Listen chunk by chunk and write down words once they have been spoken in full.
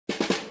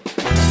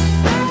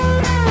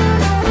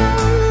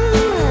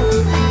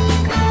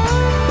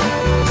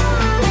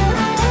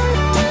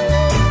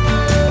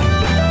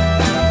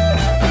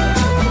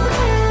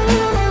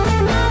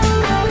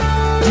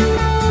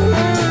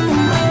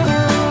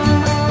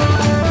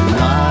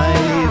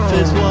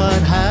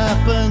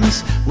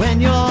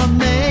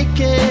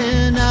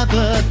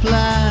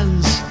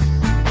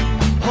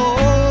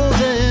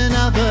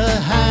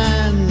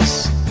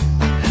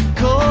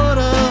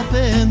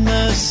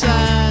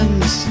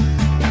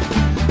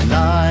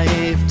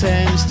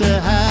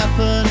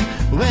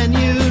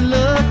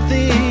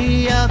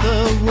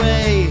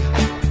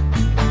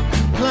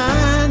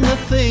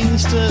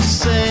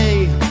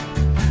say,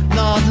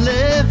 not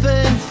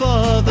living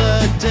for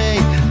the day.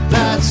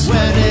 That's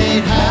when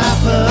it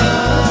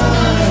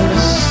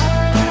happens,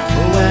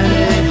 when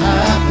it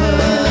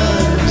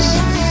happens.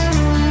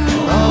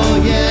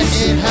 Oh yeah,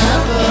 it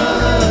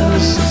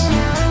happens,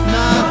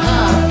 not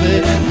half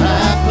it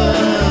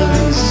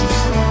happens.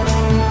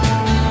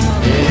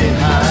 It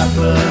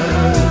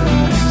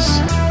happens,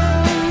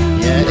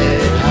 yeah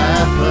it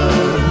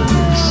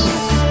happens,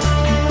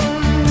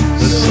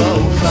 so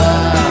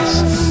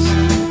fast.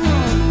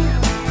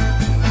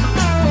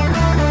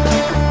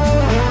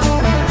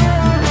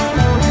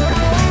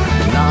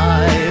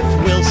 Life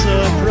will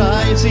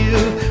surprise you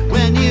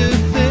when you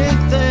think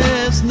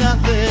there's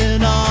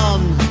nothing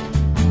on.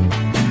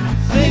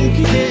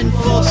 Thinking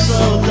for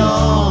so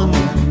long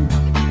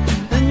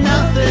and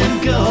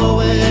nothing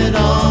going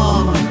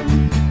on.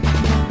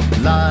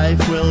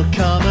 Life will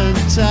come and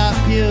tap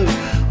you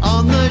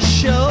on the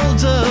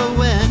shoulder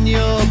when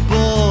you're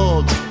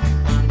bored,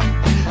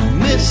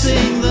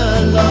 missing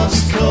the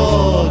lost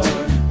chord,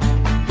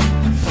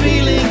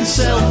 feeling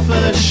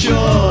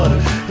self-assured.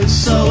 And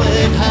so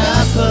it